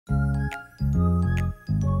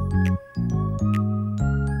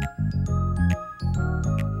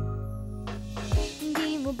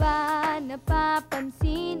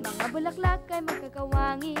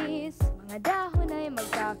magkakawangis, mga dahon ay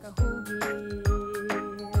magkakahugis.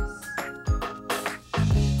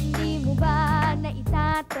 Hindi mo ba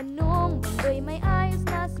naitatanong, mundo'y may ayos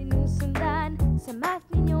na sinusundan, sa math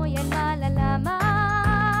ninyo yan malalaman.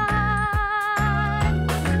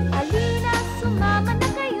 Halina, sumama na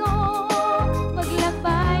kayo,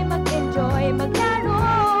 maglakbay, mag-enjoy, maglaro,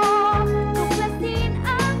 tuklasin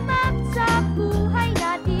ang math sa buhay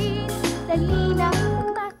natin. Dali na,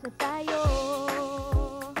 mag-math na tayo.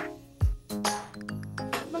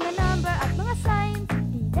 Mga number at mga signs,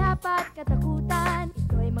 di dapat katakutan.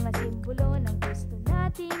 Ito ay mga simbolo ng gusto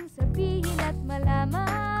nating sabihin at malaman.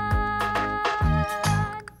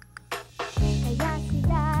 Kaya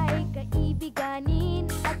sila'y kaibiganin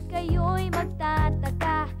at kayo'y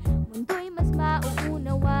magtataka, mundo'y mas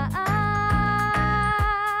mauunawaan.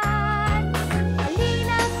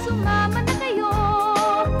 Halina, sumama na kayo,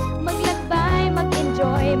 maglakbay,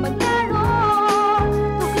 mag-enjoy, maglaro,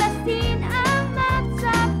 tuklasin ang math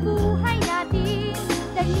sa buhay natin.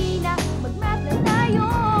 Dali na, mag-math na tayo.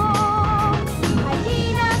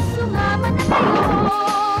 Halina, sumama na kayo,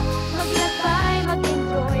 maglakbay,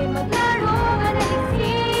 mag-enjoy, maglaro,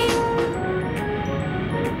 analisin,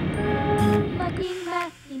 maging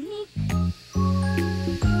MathTinik.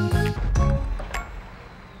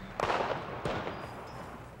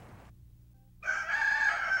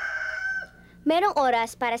 Merong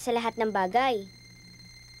oras para sa lahat ng bagay.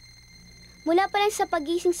 Mula pa lang sa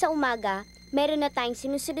pagising sa umaga, meron na tayong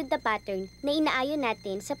sinusunod na pattern na inaayon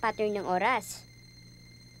natin sa pattern ng oras.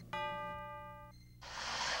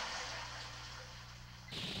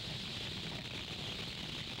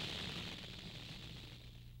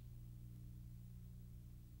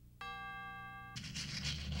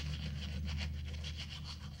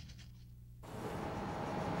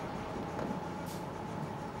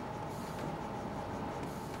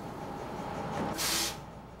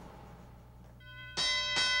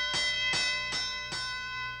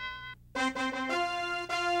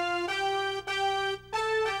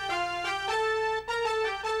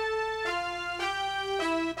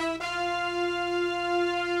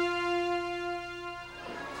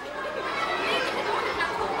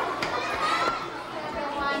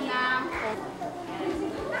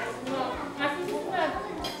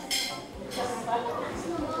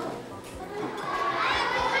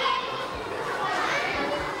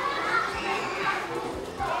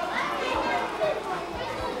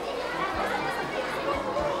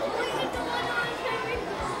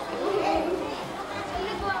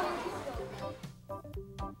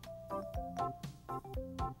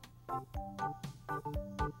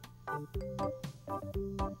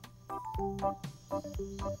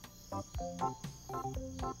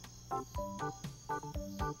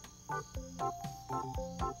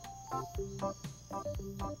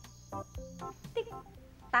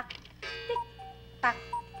 Tik-tak, tik-tak,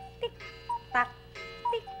 tik-tak,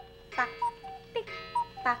 tik-tak,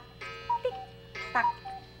 tik-tak, tik-tak.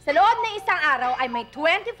 Sa loob ng isang araw ay may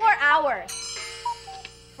 24 hours.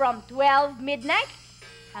 From 12 midnight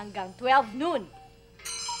hanggang 12 noon.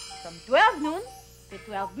 From 12 noon to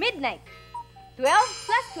 12 midnight. 12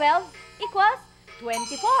 plus 12 equals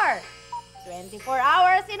 24. 24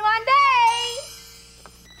 hours in one day!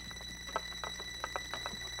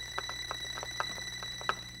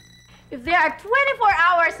 If there are 24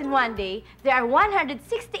 hours in one day, there are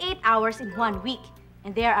 168 hours in 1 week.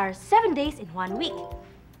 And there are 7 days in 1 week.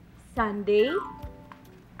 Sunday,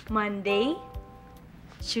 Monday,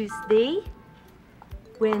 Tuesday,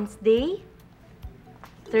 Wednesday,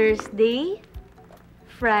 Thursday,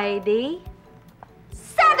 Friday,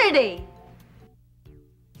 Saturday!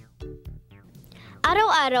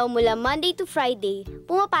 Araw-araw mula Monday to Friday,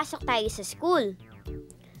 pumapasok tayo sa school.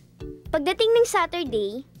 Pagdating ng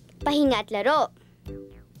Saturday, pahinga at laro.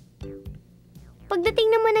 Pagdating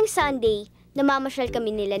naman ng Sunday, namamasyal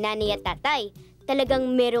kami nila nanay at tatay.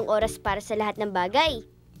 Talagang merong oras para sa lahat ng bagay.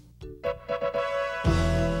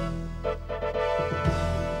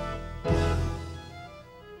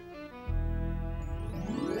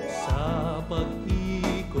 Sa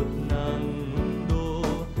pag-ikot ng mundo,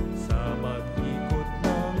 sa pag-ikot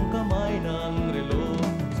ng kamay ng relo,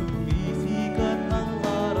 sumisikat ang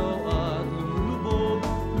araw at lumulubog,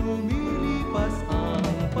 lumilipas ang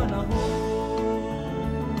panahon.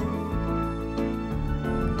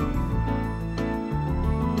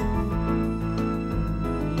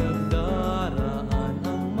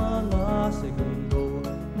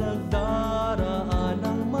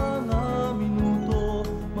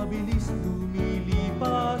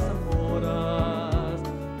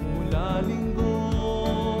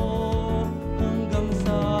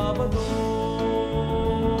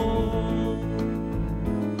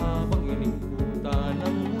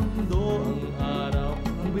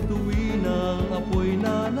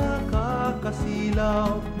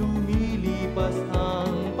 ilaw, lumilipas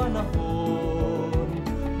ang panahon,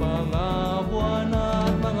 mga buwan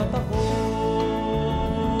at mga taon.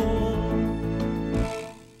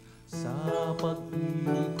 Sa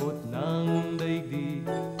pag-ikot ng daigdig,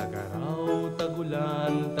 tag-araw,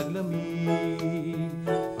 tag-ulan, taglamig,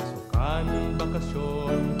 pasukan,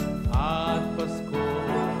 bakasyon at Pasko,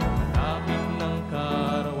 malapit ng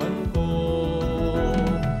karawan ko.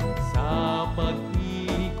 Sa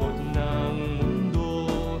pag-ikot ng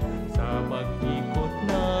mundo, sa pag-ikot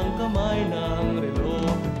ng kamay ng relo,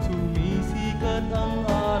 sumisikat ang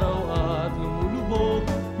araw at lumulubog,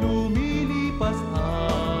 lumilipas ang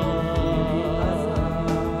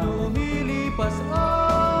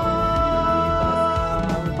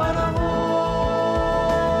panahon.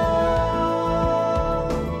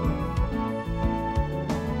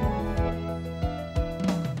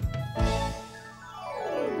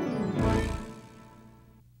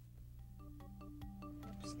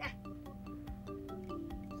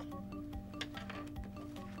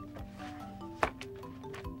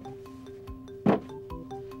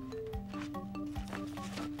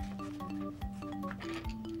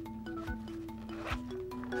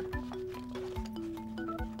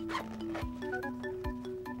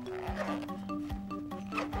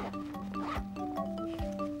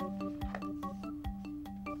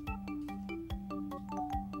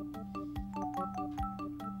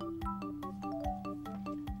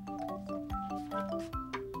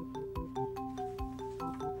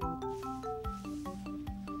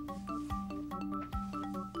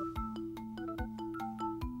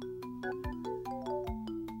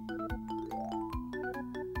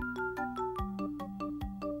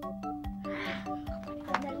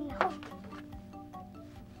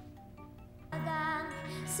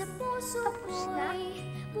 Sa puso ko'y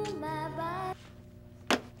bumaba.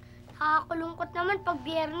 Nakakulungkot naman pag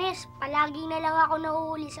Biyernes. Palagi na lang ako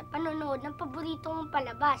nahuhuli sa panonood ng paborito kong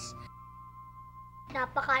palabas.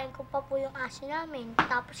 Napakain ko pa po yung aso namin,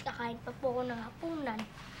 tapos kakain pa po ako ng hapunan.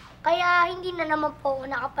 Kaya hindi na naman po ako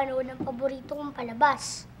nakapanood ng paborito kong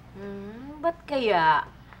palabas. Ba't kaya?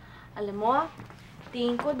 Alam mo,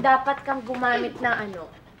 tingin ko dapat kang gumamit ng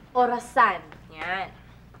orasan. Yan.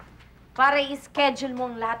 Para i-schedule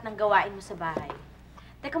mo ang lahat ng gawain mo sa bahay.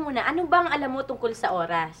 Teka muna, ano bang alam mo tungkol sa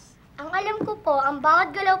oras? Ang alam ko po, ang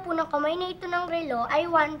bawat galaw po ng kamay na ito ng relo ay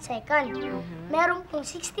 1 second. Meron pong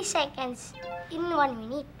 60 seconds in 1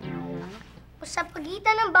 minute. Sa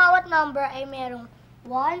pagitan ng bawat number ay merong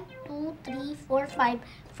 1, 2, 3, 4, 5,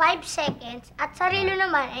 5 seconds. At sa relo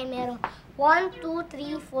naman ay merong 1, 2,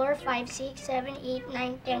 3, 4, 5, 6, 7, 8,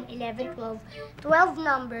 9, 10, 11, 12. 12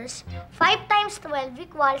 numbers. 5 times 12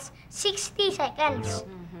 equals 60 seconds.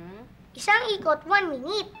 Isang ikot, 1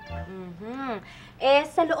 minute. Eh,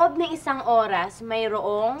 sa loob ng isang oras,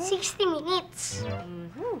 mayroong 60 minutes.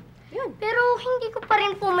 Yun. Pero hindi ko pa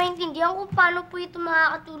rin po maintindihan kung paano po ito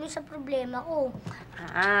makakatulong sa problema ko.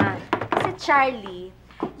 Kasi Charlie,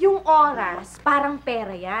 yung oras, parang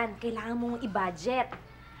pera yan. Kailangan mong i-budget.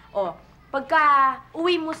 O, pagka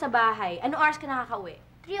uwi mo sa bahay, anong oras ka nakakauwi?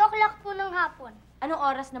 3 o'clock po ng hapon. Anong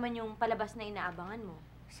oras naman yung palabas na inaabangan mo?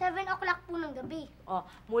 7 o'clock po ng gabi. O,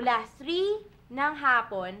 mula 3 ng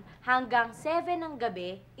hapon hanggang 7 ng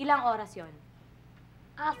gabi, ilang oras yon?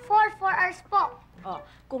 4 hours po. O,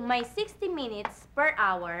 kung may 60 minutes per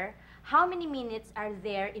hour, how many minutes are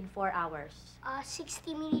there in 4 hours?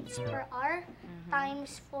 60 minutes per hour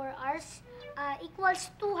times 4 hours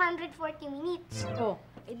equals 240 minutes. O,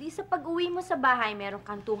 edi sa pag-uwi mo sa bahay, meron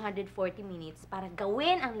kang 240 minutes para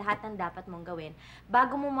gawin ang lahat ng dapat mong gawin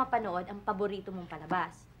bago mo mapanood ang paborito mong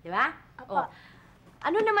palabas. Di ba? Apo. O,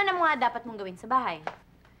 ano naman ang mga dapat mong gawin sa bahay?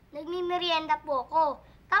 Nagmimerienda po ako.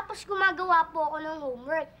 Tapos gumagawa po ako ng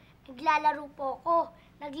homework. Naglalaro po ako.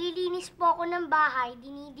 Naglilinis po ako ng bahay.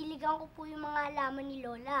 Dinidiligan ko po yung mga halaman ni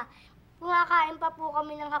Lola. Kumakain pa po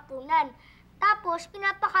kami ng hapunan. Tapos,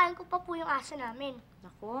 pinapakain ko pa po yung aso namin.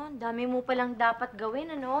 Nako, dami mo palang dapat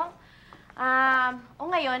gawin, ano?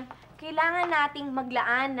 Ngayon, kailangan nating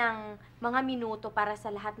maglaan ng mga minuto para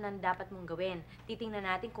sa lahat ng dapat mong gawin. Titingnan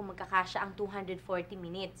natin kung magkakasya ang 240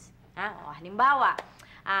 minutes. Halimbawa,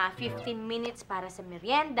 15 minutes para sa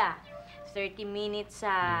merienda, 30 minutes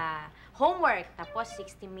sa homework, tapos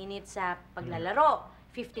 60 minutes sa paglalaro,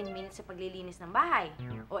 15 minutes sa paglilinis ng bahay.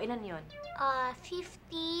 O, ilan yun?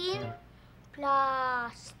 15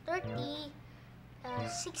 plus 30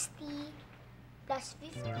 plus 60 plus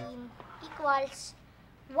 15 equals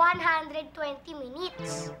 120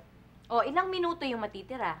 minutes. O, ilang minuto yung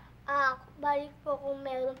matitira? Balik po kung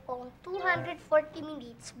meron po akong 240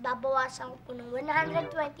 minutes, babawasan ko po ng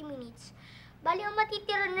 120 minutes, Bali, ang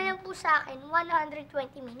matitira na lang po sa akin, 120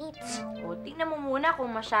 minutes. O, tingnan mo muna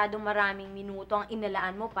kung masyadong maraming minuto ang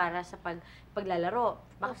inalaan mo para sa paglalaro.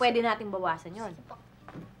 Baka pwede nating bawasan yon.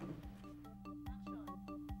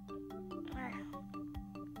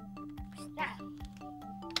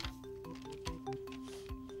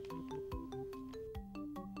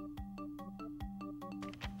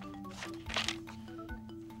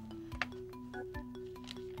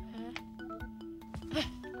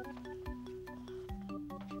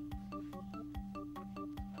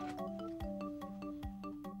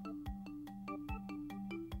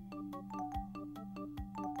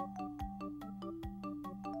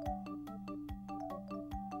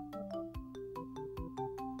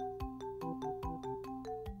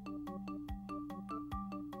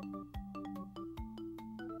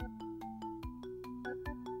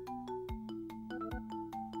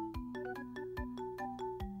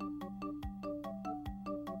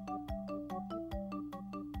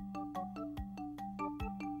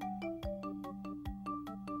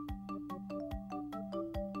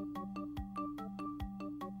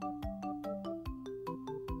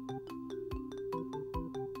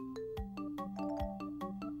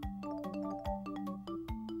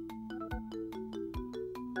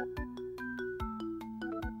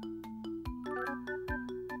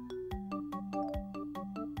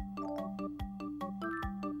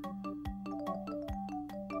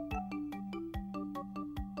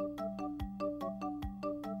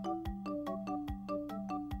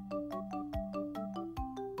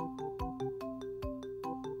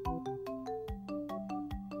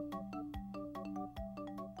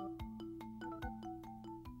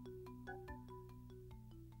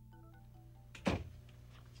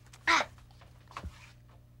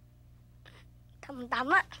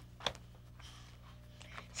 Tama.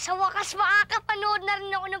 Sa wakas, makakapanood na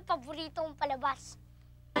rin ako ng paborito kong palabas.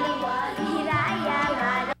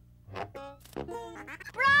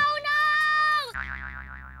 Brownout!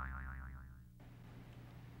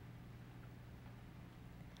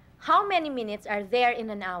 How many minutes are there in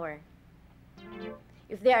an hour?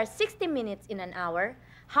 If there are 60 minutes in an hour,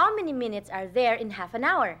 how many minutes are there in half an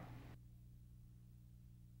hour?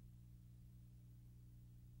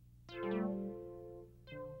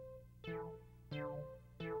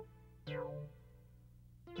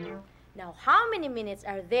 Now, how many minutes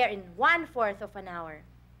are there in 1/4 of an hour?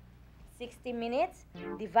 60 minutes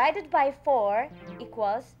divided by 4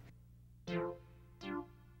 equals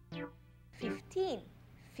 15.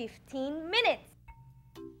 15 minutes.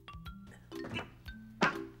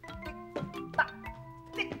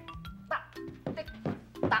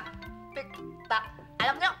 Tik-tak.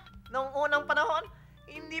 Alam nyo, noong unang panahon,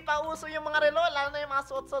 hindi pa uso yung mga relo, lalo na yung mga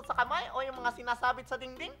suot-suot sa kamay o yung mga sinasabit sa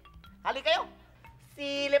dingding. Hali kayo,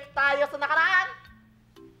 silip tayo sa nakaraan.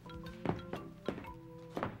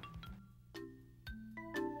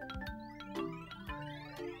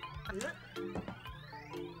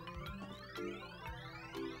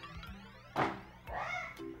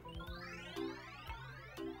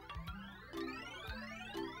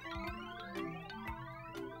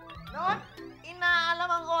 Noon, inaalam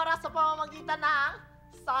ang oras sa pamamagitan ng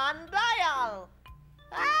sundial.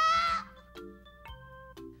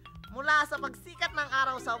 Mula sa pagsikat ng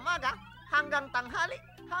araw sa umaga hanggang tanghali,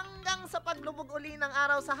 hanggang sa paglubog uli ng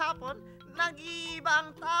araw sa hapon, nag-iiba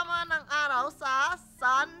ang tama ng araw sa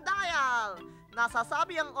sundial.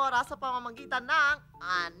 Nasasabi ang oras sa pamamagitan ng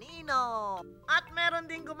anino. At meron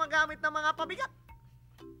ding gumagamit ng mga pabigat.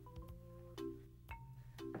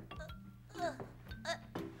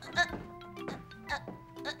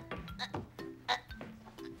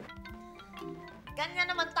 Ganyan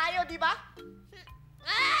naman tayo, di ba?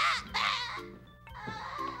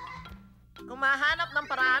 Humahanap ng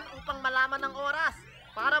paraan upang malaman ang oras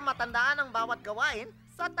para matandaan ang bawat gawain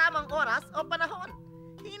sa tamang oras o panahon.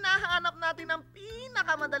 Hinahanap natin ang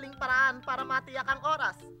pinakamadaling paraan para matiyak ang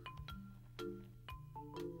oras.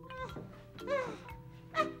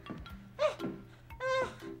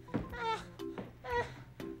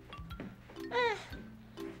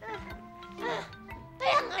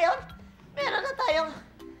 Kaya ngayon, meron na tayong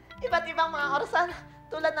iba't ibang mga orasan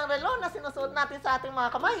tulad ng relo na sinusuot natin sa ating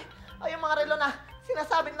mga kamay o yung mga relo na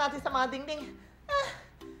sinasabit natin sa mga dingding.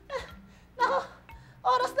 Naku,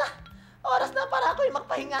 oras na para ako'y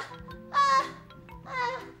magpahinga.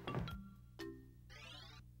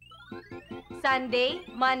 Sunday,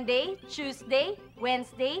 Monday, Tuesday,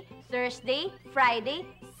 Wednesday, Thursday, Friday,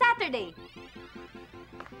 Saturday.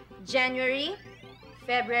 January,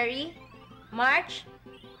 February, March,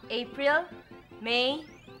 April, May,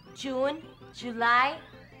 June, July,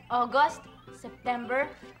 August, September,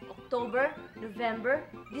 October, November,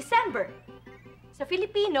 December. Sa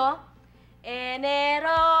Filipino,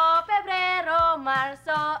 Enero, Pebrero,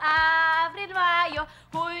 Marso, Abril, Mayo,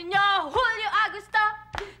 Hunyo, Hulyo, Agosto,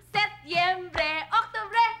 Setyembre,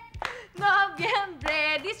 Oktubre,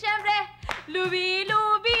 Nobyembre, Disyembre,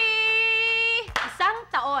 lubi-lubi! Isang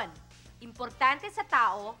taon. Importante sa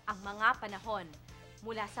tao ang mga panahon.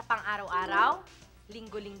 Mula sa pang-araw-araw,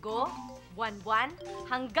 linggo-linggo, buwan-buwan,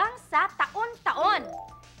 hanggang sa taon-taon.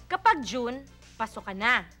 Kapag June, pasok ka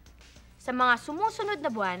na. Sa mga sumusunod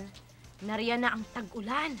na buwan, nariyan na ang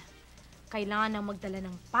tag-ulan. Kailangan nang magdala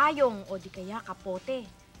ng payong o di kaya kapote.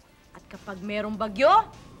 At kapag merong bagyo,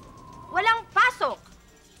 walang pasok.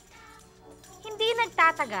 Hindi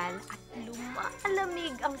nagtatagal at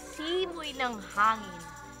lumalamig ang simoy ng hangin.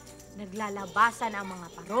 Naglalabasan ang mga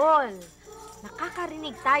parol.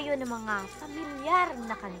 Nakakarinig tayo ng mga pamilyar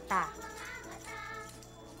na kanta.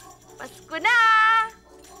 Pasko na!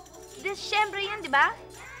 Desyembre yan, di ba?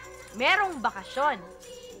 Merong bakasyon.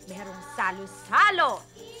 Merong salo-salo.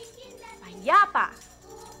 Payapa.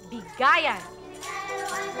 Bigayan.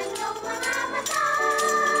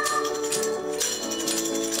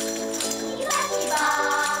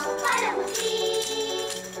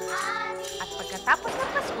 At pagkatapos ng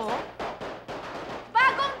Pasko,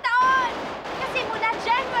 bagong taon! Kasi mula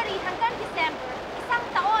January hanggang December, isang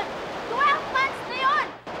taon. 12 months na yun!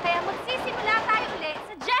 Kaya magsisimula tayo ulit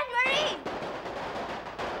sa January!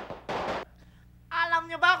 Alam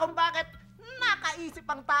niyo ba kung bakit nakaisip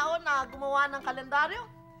ang tao na gumawa ng kalendaryo?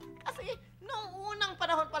 Kasi noong unang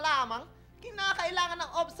panahon pa lamang, kinakailangan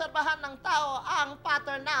ng obserbahan ng tao ang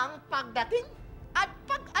pattern ng pagdating at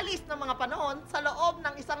pag-alis ng mga panahon sa loob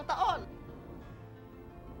ng isang taon.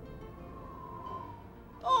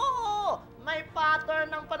 Oo, may pattern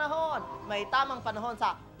ng panahon. May tamang panahon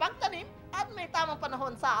sa pagtanim at may tamang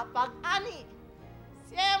panahon sa pag-ani.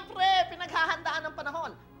 Siyempre, pinaghahandaan ng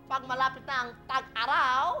panahon. Pag malapit na ang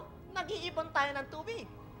tag-araw, nag-iibon tayo ng tubig.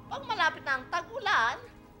 Pag malapit na ang tag-ulan,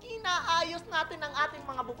 inaayos natin ang ating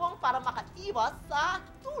mga bubong para makaiwas sa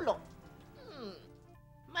tulog.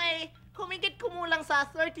 May humigit kumulang sa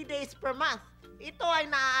 30 days per month. Ito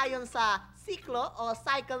ay naaayon sa siklo o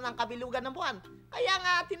cycle ng kabilugan ng buwan. Kaya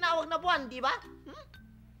nga tinawag na buwan, di ba?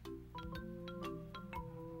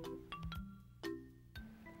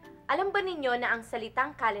 Alam ba ninyo na ang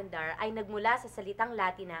salitang calendar ay nagmula sa salitang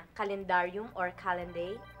Latin na calendarium or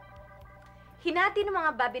calenday? Hinati ng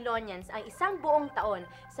mga Babylonians ang isang buong taon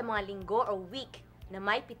sa mga linggo o week na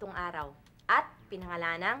may 7 araw at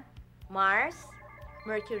pinangalanang Mars,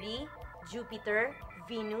 Mercury, Jupiter,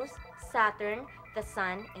 Venus, Saturn, the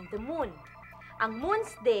Sun, and the Moon. Ang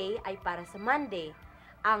Moon's Day ay para sa Monday.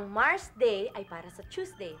 Ang Mars Day ay para sa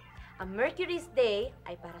Tuesday. Ang Mercury's Day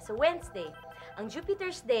ay para sa Wednesday. Ang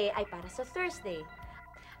Jupiter's Day ay para sa Thursday.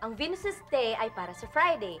 Ang Venus's Day ay para sa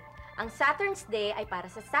Friday. Ang Saturn's Day ay para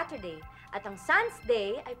sa Saturday. At ang Sun's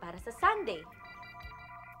Day ay para sa Sunday.